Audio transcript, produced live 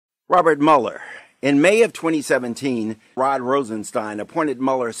Robert Mueller. In May of 2017, Rod Rosenstein appointed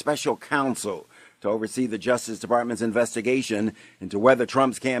Mueller special counsel to oversee the Justice Department's investigation into whether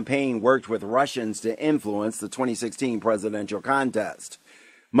Trump's campaign worked with Russians to influence the 2016 presidential contest.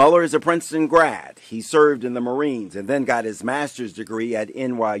 Mueller is a Princeton grad. He served in the Marines and then got his master's degree at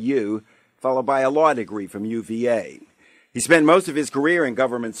NYU, followed by a law degree from UVA. He spent most of his career in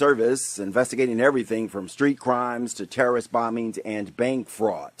government service, investigating everything from street crimes to terrorist bombings and bank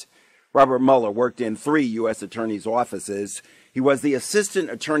fraud. Robert Mueller worked in 3 U.S. attorneys' offices. He was the Assistant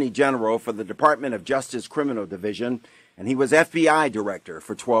Attorney General for the Department of Justice Criminal Division, and he was FBI Director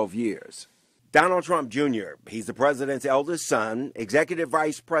for 12 years. Donald Trump Jr., he's the president's eldest son, executive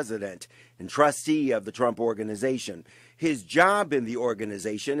vice president, and trustee of the Trump Organization. His job in the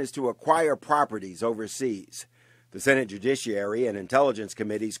organization is to acquire properties overseas. The Senate Judiciary and Intelligence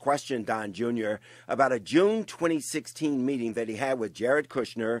Committees questioned Don Jr. about a June 2016 meeting that he had with Jared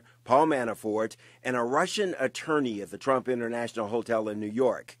Kushner, Paul Manafort, and a Russian attorney at the Trump International Hotel in New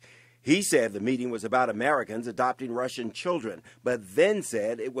York. He said the meeting was about Americans adopting Russian children, but then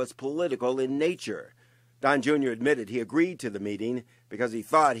said it was political in nature. Don Jr. admitted he agreed to the meeting because he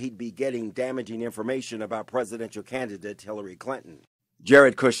thought he'd be getting damaging information about presidential candidate Hillary Clinton.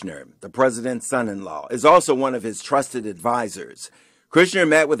 Jared Kushner, the president's son-in-law, is also one of his trusted advisors. Kushner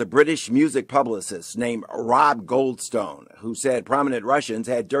met with a British music publicist named Rob Goldstone, who said prominent Russians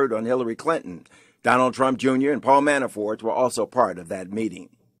had dirt on Hillary Clinton. Donald Trump Jr. and Paul Manafort were also part of that meeting.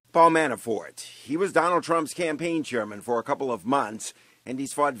 Paul Manafort, he was Donald Trump's campaign chairman for a couple of months, and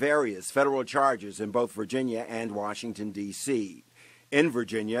he's fought various federal charges in both Virginia and Washington, D.C. In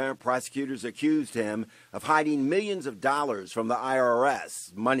Virginia, prosecutors accused him of hiding millions of dollars from the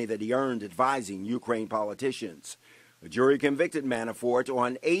IRS, money that he earned advising Ukraine politicians. A jury convicted Manafort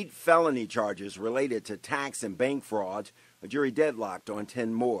on 8 felony charges related to tax and bank fraud. A jury deadlocked on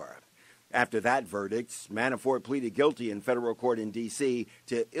 10 more. After that verdict, Manafort pleaded guilty in federal court in D.C.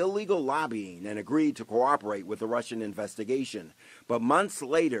 to illegal lobbying and agreed to cooperate with the Russian investigation. But months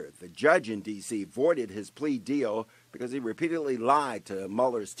later, the judge in D.C. voided his plea deal because he repeatedly lied to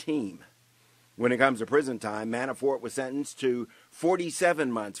Mueller's team. When it comes to prison time, Manafort was sentenced to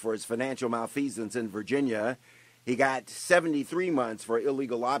 47 months for his financial malfeasance in Virginia. He got 73 months for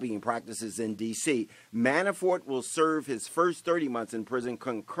illegal lobbying practices in D.C. Manafort will serve his first 30 months in prison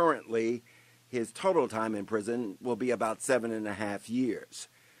concurrently. His total time in prison will be about 7.5 years.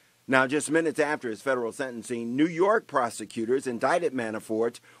 Now, just minutes after his federal sentencing, New York prosecutors indicted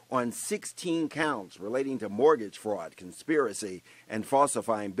Manafort on 16 counts relating to mortgage fraud, conspiracy, and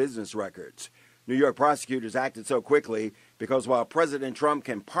falsifying business records. New York prosecutors acted so quickly because while President Trump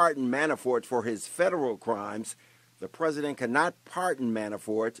can pardon Manafort for his federal crimes, the president cannot pardon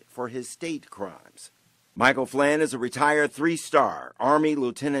Manafort for his state crimes. Michael Flynn is a retired 3-star Army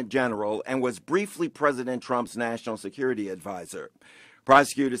lieutenant general and was briefly President Trump's national security advisor.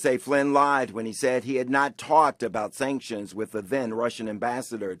 Prosecutors say Flynn lied when he said he had not talked about sanctions with the then Russian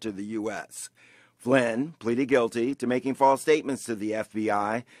ambassador to the U.S. Flynn pleaded guilty to making false statements to the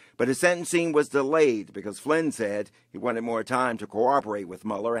FBI, but his sentencing was delayed because Flynn said he wanted more time to cooperate with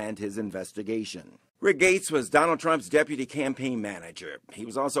Mueller and his investigation. Rick Gates was Donald Trump's deputy campaign manager. He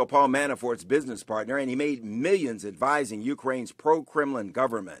was also Paul Manafort's business partner, and he made millions advising Ukraine's pro-Kremlin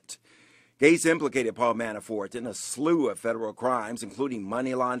government. Gates implicated Paul Manafort in a slew of federal crimes, including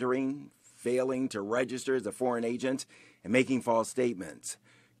money laundering, failing to register as a foreign agent, and making false statements.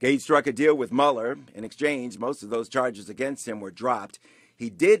 Gates struck a deal with Mueller. In exchange, most of those charges against him were dropped.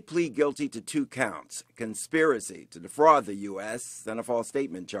 He did plead guilty to 2 counts, conspiracy to defraud the U.S. and a false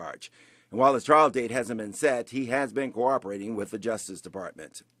statement charge. And while his trial date hasn't been set, he has been cooperating with the Justice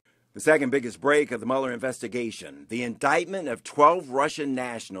Department. The second biggest break of the Mueller investigation, the indictment of 12 Russian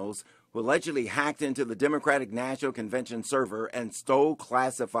nationals who allegedly hacked into the Democratic National Convention server and stole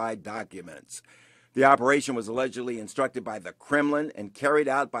classified documents. The operation was allegedly instructed by the Kremlin and carried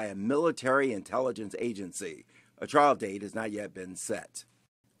out by a military intelligence agency. A trial date has not yet been set.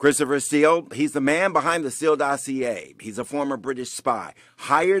 Christopher Steele, he's the man behind the Steele dossier. He's a former British spy,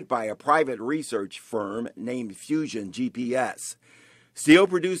 hired by a private research firm named Fusion GPS. Steele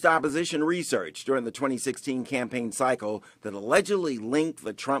produced opposition research during the 2016 campaign cycle that allegedly linked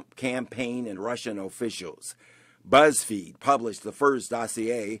the Trump campaign and Russian officials. BuzzFeed published the first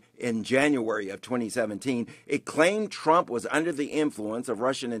dossier in January of 2017. It claimed Trump was under the influence of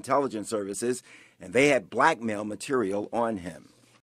Russian intelligence services, and they had blackmail material on him.